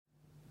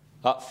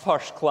At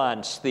first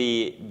glance,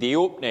 the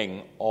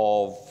opening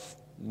of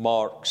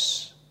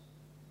Mark's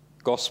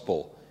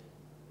Gospel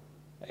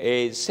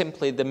is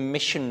simply the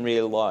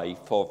missionary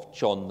life of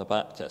John the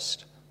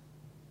Baptist.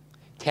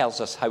 It tells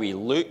us how he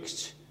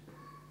looked,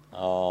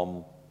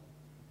 the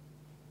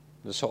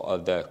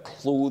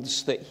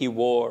clothes that he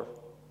wore,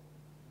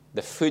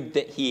 the food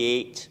that he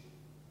ate.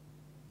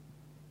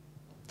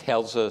 It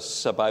tells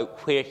us about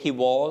where he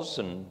was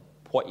and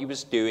what he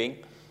was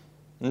doing,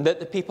 and that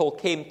the people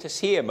came to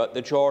see him at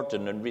the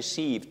Jordan and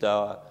received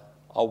a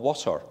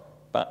water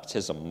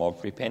baptism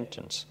of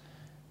repentance.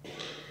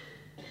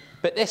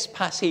 But this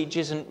passage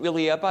isn't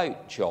really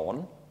about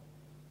John,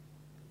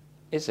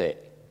 is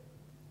it?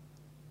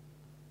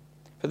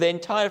 For the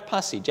entire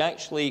passage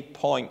actually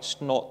points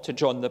not to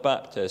John the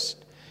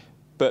Baptist,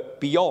 but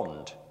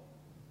beyond,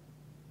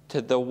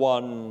 to the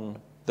one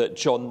that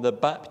John the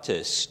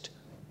Baptist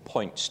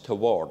points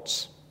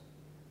towards.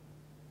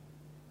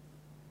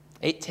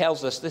 It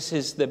tells us this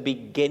is the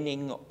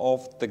beginning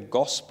of the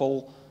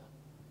gospel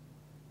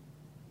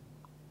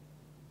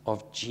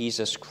of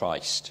Jesus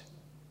Christ,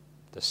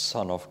 the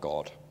Son of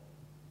God.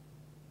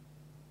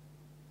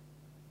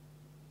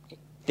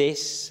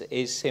 This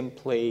is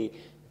simply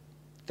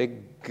the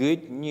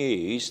good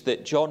news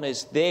that John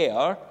is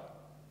there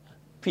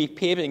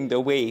preparing the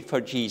way for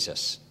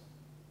Jesus,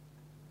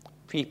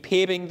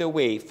 preparing the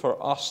way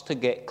for us to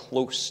get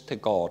close to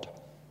God.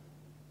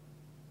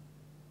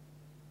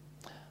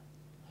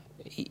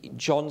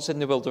 John's in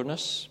the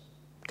wilderness,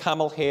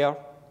 camel hair,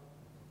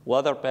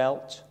 leather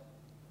belt,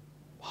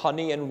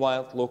 honey and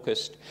wild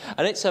locust.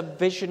 And it's a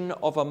vision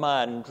of a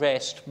man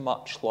dressed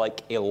much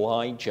like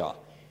Elijah,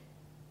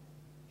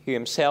 who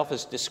himself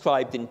is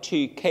described in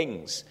 2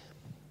 Kings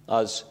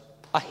as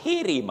a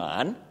hairy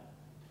man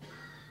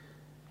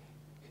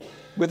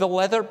with a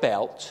leather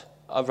belt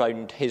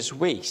around his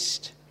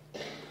waist.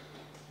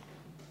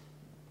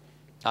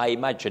 I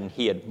imagine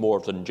he had more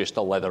than just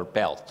a leather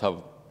belt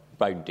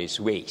around his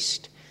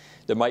waist.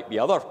 There might be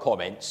other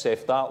comments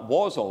if that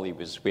was all he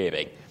was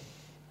wearing.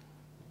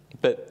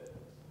 But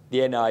the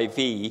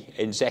NIV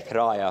in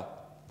Zechariah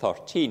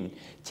 13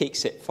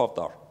 takes it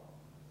further.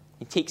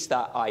 He takes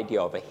that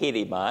idea of a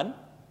hairy man,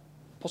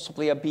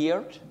 possibly a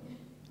beard.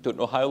 Don't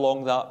know how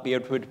long that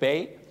beard would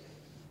be,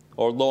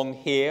 or long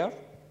hair,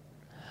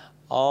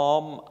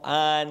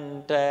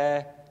 and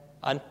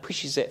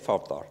pushes it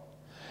further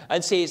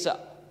and says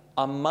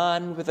a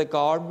man with a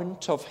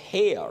garment of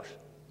hair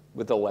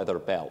with a leather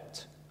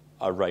belt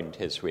around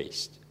his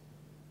waist.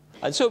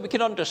 And so we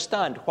can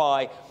understand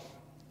why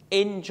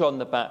in John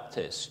the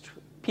Baptist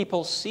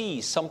people see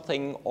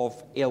something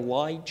of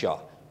Elijah,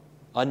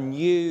 a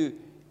new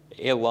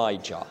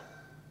Elijah,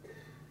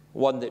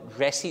 one that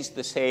dresses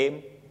the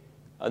same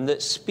and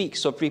that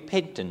speaks of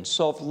repentance,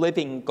 of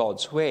living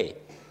God's way.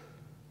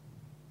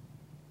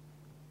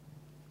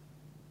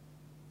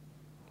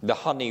 The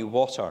honey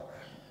water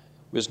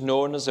was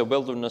known as a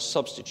wilderness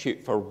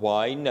substitute for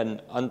wine,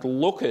 and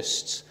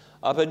locusts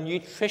are a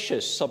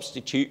nutritious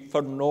substitute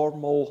for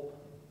normal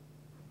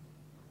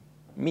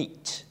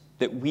meat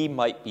that we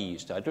might be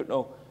used to. I don't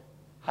know,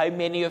 how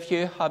many of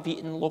you have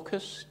eaten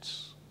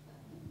locusts?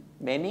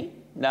 Many?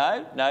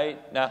 No,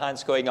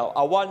 hands going up.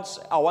 I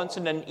once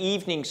in an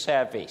evening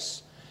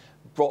service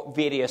brought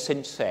various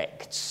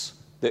insects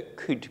that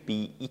could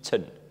be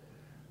eaten.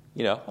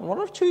 And one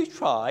or two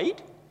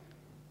tried.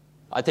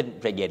 I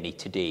didn't bring any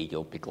today,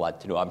 you'll be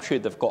glad to know. I'm sure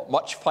they've got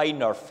much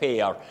finer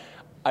fare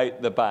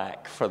out the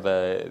back for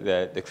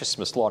the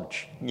Christmas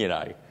lunch,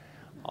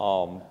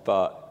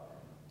 But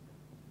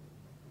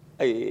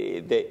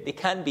they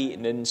can be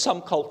eaten. In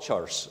some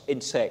cultures,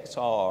 insects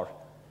are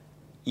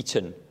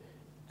eaten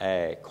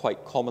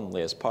quite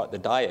commonly as part of the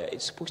diet.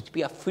 It's supposed to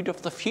be a food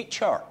of the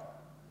future.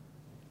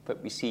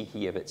 But we see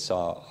here it's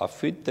a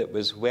food that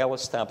was well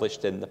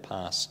established in the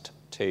past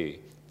too,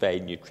 very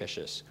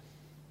nutritious.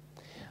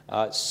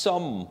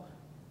 Some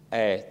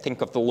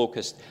think of the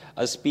locust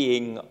as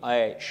being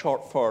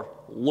short for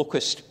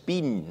locust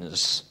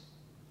beans.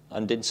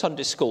 And in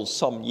Sunday school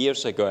some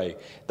years ago,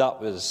 that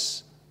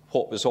was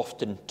what was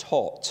often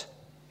taught.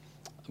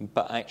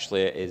 But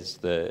actually it is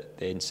the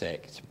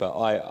insect. But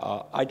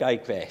I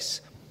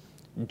digress.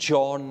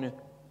 John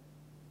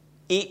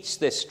eats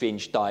this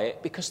strange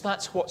diet because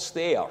that's what's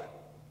there.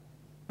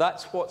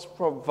 That's what's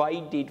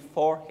provided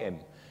for him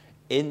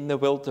in the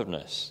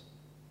wilderness.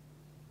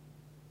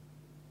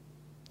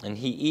 And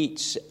he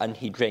eats and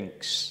he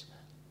drinks,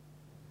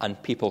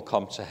 and people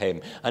come to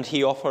him. And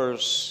he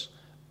offers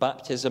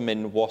baptism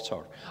in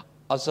water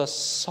as a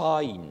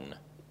sign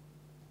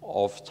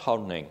of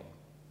turning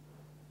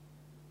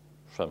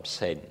from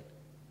sin.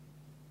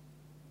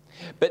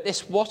 But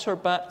this water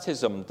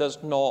baptism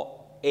does not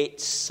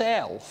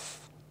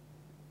itself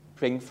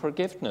bring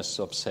forgiveness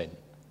of sin.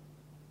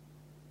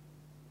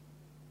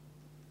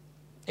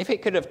 If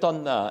it could have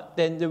done that,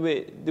 then there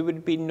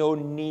would be no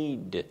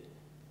need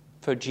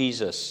for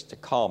Jesus to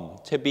come,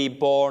 to be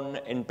born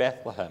in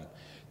Bethlehem,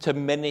 to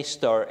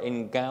minister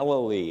in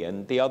Galilee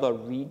and the other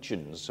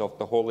regions of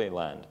the Holy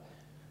Land.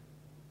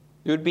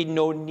 There would be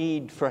no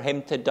need for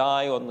him to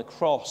die on the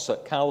cross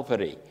at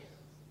Calvary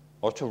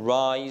or to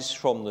rise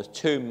from the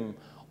tomb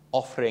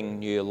offering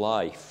new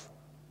life.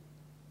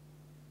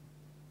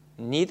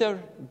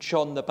 Neither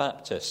John the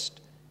Baptist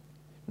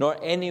nor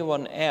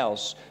anyone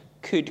else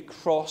could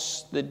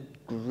cross the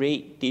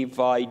great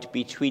divide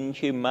between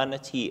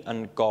humanity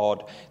and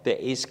God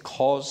that is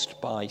caused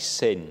by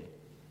sin.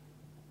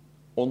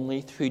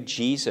 Only through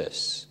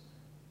Jesus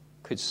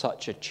could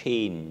such a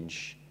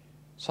change,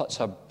 such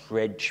a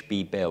bridge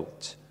be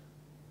built,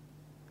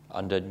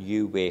 and a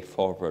new way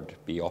forward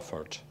be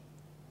offered,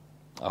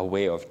 a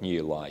way of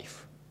new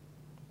life.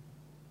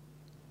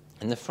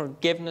 And the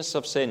forgiveness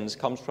of sins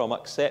comes from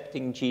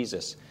accepting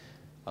Jesus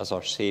as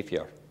our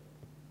Saviour.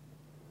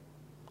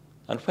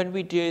 And when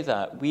we do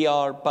that, we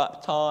are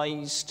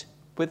baptized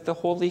with the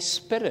Holy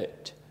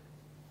Spirit.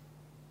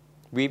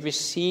 We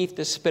receive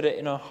the Spirit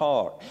in our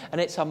heart,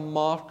 and it's a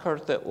marker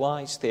that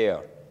lies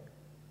there,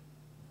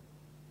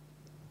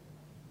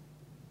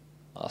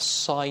 a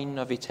sign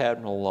of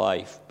eternal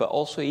life, but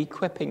also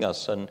equipping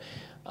us and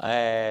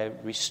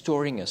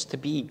restoring us to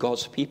be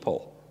God's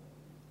people.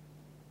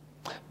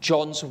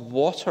 John's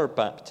water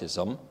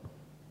baptism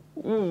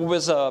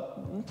was a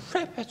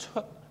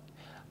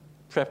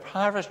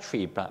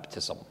preparatory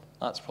baptism.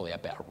 That's probably a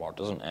better word,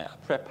 isn't it? A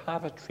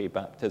preparatory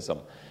baptism.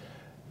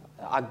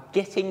 A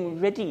getting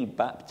ready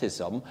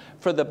baptism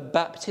for the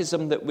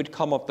baptism that would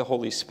come of the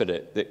Holy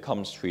Spirit that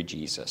comes through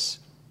Jesus.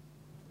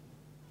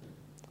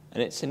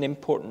 And it's an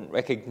important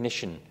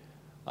recognition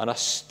and a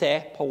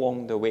step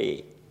along the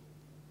way.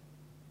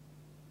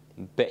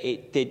 But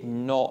it did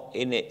not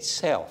in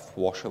itself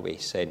wash away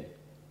sin.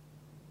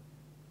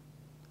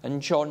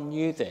 And John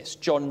knew this.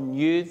 John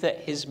knew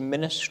that his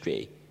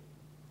ministry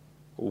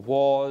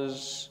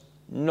was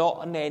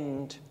not an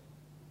end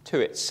to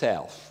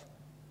itself.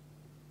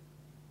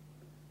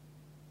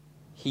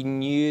 He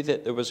knew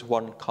that there was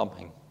one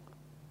coming,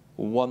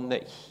 one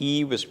that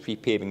he was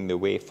preparing the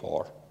way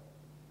for,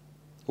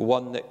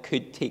 one that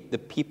could take the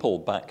people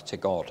back to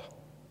God.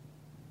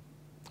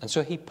 And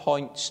so he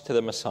points to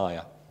the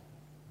Messiah.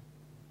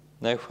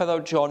 Now, whether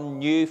John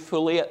knew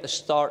fully at the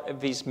start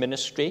of his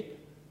ministry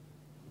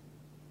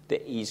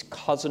that his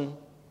cousin,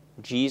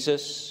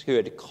 Jesus, who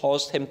had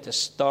caused him to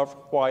starve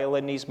while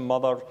in his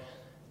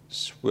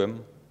mother's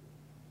womb,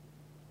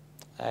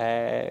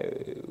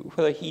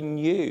 whether he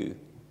knew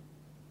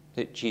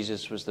that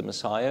Jesus was the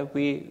Messiah,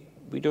 we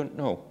don't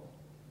know.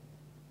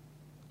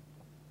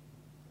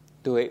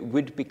 Though it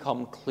would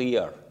become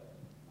clear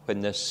when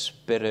the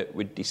Spirit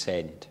would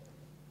descend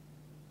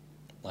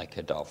like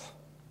a dove.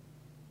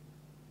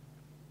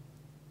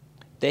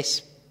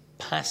 This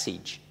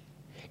passage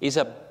is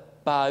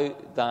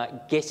about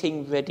that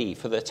getting ready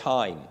for the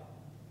time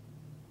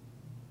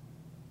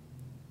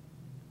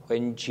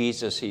when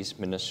Jesus'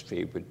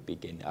 ministry would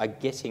begin, a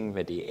getting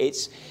ready.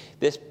 It's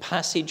this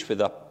passage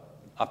with a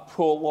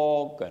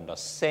prologue and a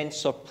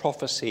sense of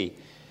prophecy,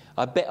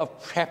 a bit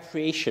of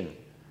preparation,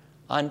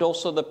 and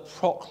also the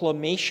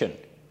proclamation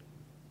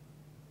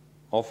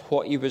of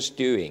what he was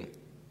doing.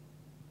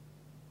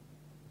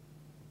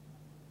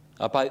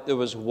 About there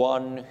was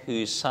one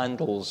whose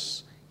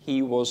sandals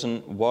he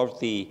wasn't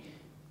worthy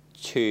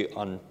to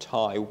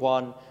untie,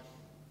 one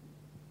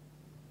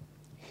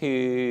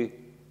who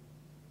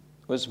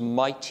was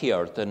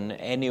mightier than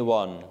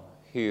anyone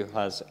who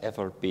has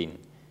ever been.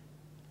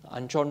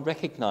 And John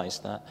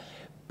recognized that.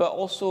 But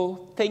also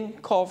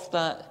think of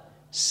that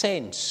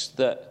sense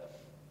that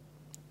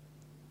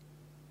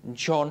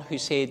John, who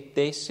said,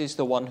 this is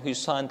the one whose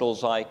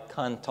sandals I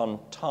can't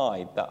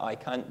untie, that I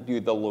can't do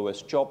the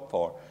lowest job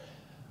for.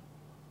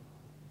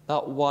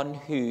 That one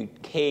who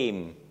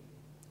came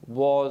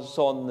was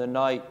on the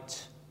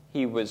night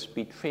he was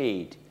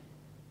betrayed,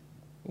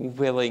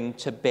 willing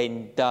to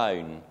bend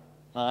down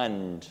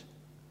and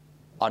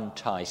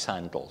untie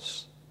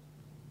sandals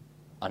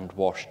and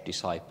wash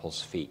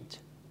disciples' feet.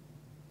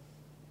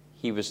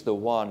 He was the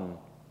one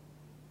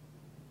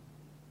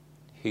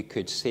who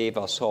could save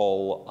us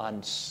all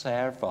and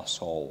serve us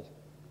all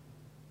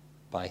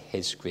by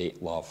his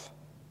great love.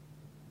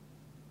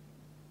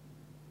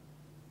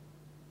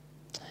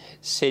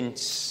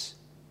 Since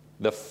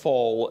the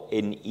fall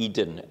in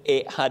Eden,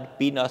 it had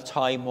been a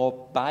time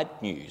of bad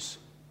news.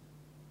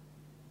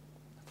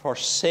 For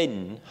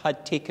sin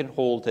had taken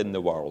hold in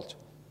the world.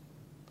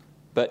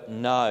 But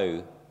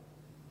now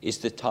is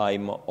the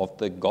time of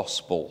the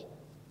gospel,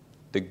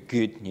 the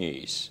good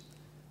news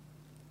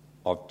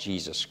of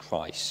Jesus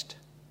Christ.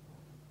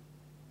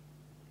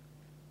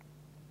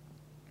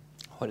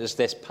 What does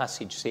this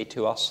passage say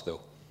to us,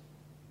 though?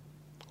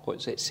 What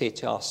does it say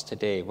to us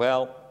today?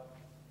 Well,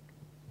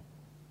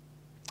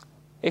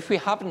 if we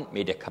haven't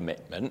made a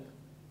commitment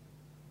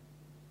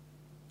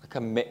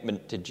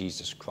to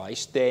Jesus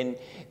Christ, then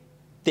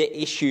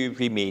the issue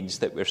remains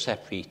that we're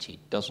separated,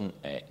 doesn't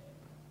it?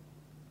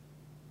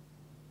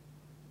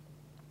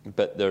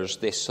 But there's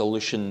this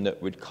solution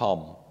that would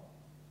come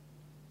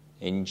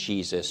in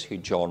Jesus, who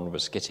John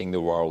was getting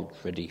the world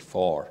ready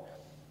for.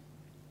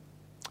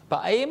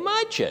 But I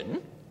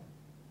imagine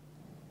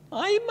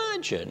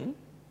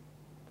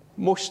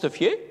most of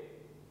you,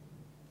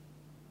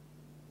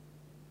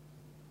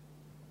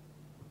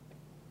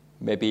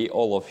 maybe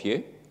all of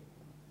you,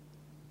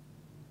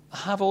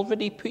 have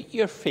already put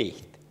your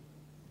faith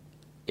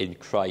in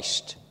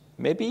Christ,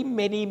 maybe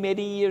many,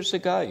 many years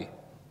ago.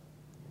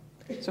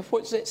 So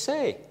what does it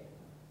say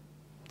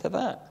to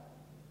that?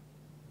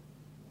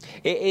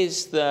 It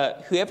is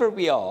that whoever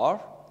we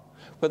are,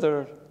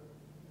 whether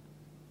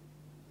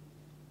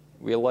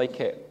we like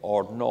it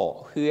or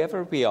not,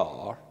 whoever we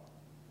are,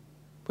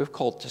 we're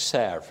called to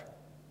serve.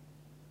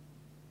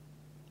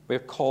 We're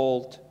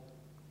called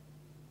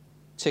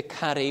to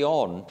carry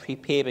on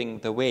preparing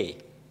the way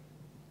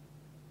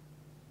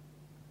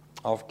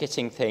of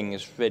getting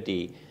things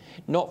ready,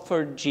 not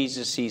for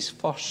Jesus'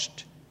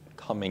 first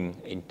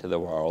coming into the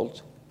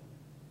world,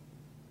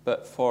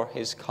 but for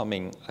his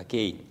coming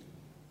again.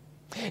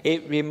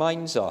 It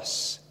reminds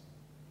us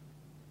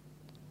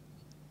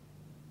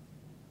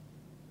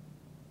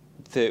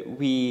that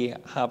we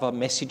have a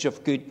message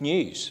of good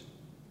news.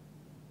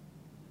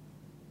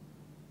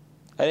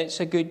 And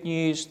it's a good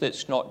news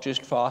that's not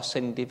just for us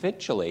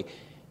individually,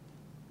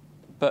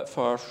 but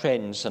for our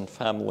friends and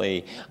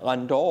family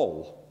and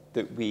all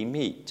that we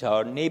meet,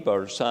 our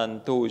neighbours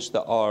and those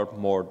that are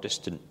more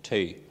distant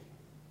too.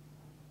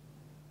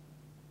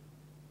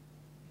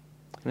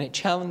 And it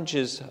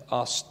challenges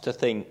us to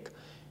think,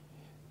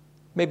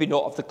 maybe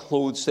not of the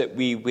clothes that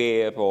we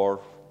wear or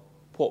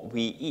what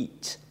we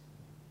eat,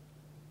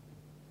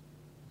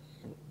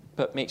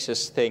 but makes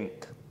us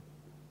think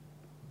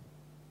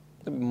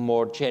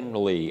more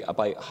generally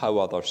about how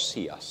others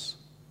see us,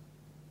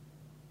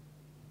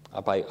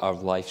 about our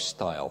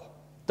lifestyle.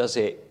 Does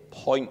it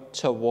point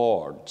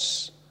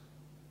towards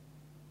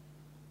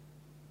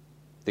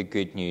the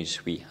good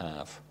news we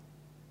have?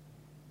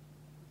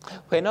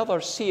 When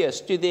others see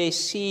us, do they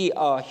see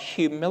a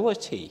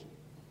humility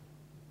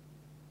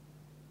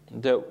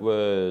that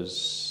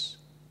was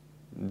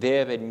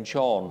there in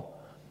John,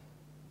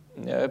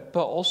 but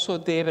also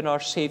there in our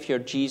Saviour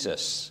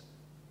Jesus,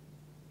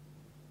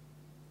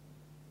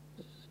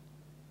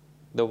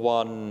 the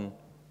one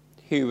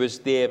who was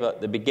there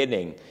at the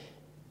beginning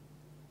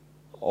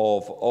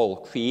of all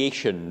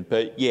creation,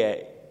 but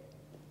yet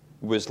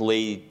was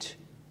laid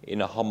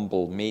in a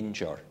humble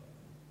manger?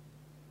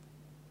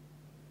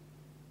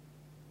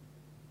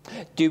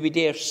 Do we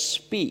dare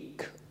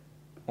speak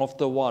of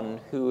the one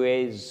who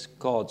is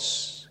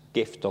God's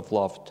gift of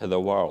love to the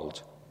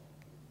world?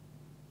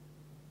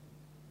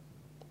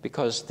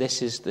 Because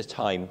this is the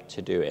time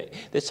to do it.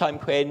 The time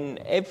when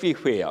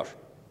everywhere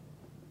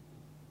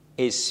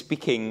is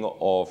speaking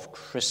of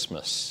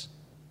Christmas.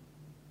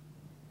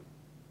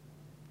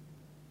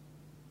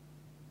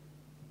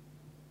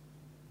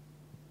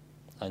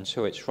 And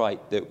so it's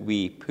right that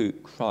we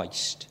put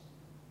Christ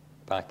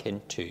back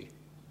into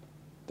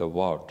the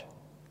Word.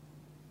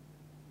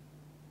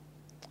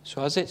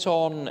 So as it's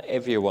on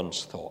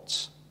everyone's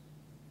thoughts,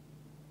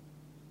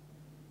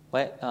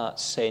 let that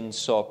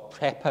sense of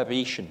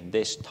preparation,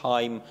 this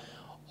time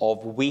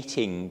of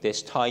waiting,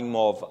 this time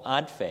of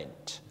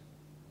Advent,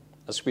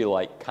 as we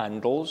light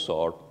candles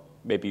or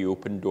maybe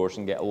open doors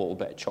and get a little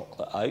bit of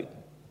chocolate out,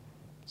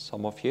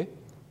 some of you,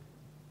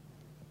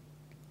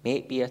 may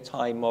it be a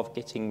time of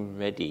getting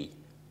ready,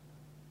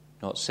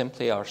 not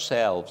simply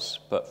ourselves,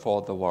 but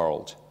for the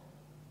world,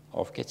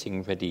 of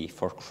getting ready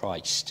for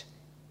Christ.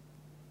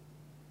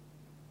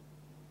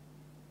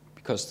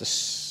 Because the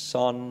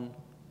Son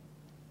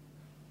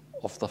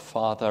of the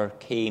Father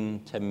came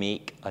to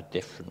make a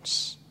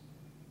difference.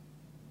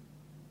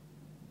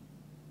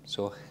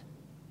 So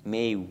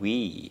may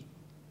we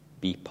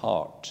be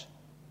part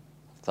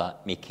of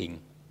that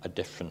making a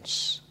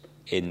difference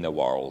in the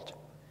world.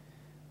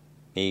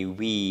 May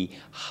we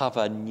have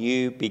a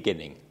new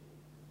beginning,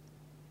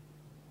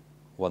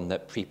 one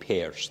that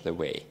prepares the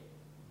way.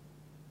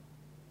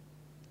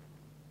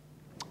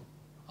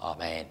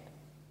 Amen.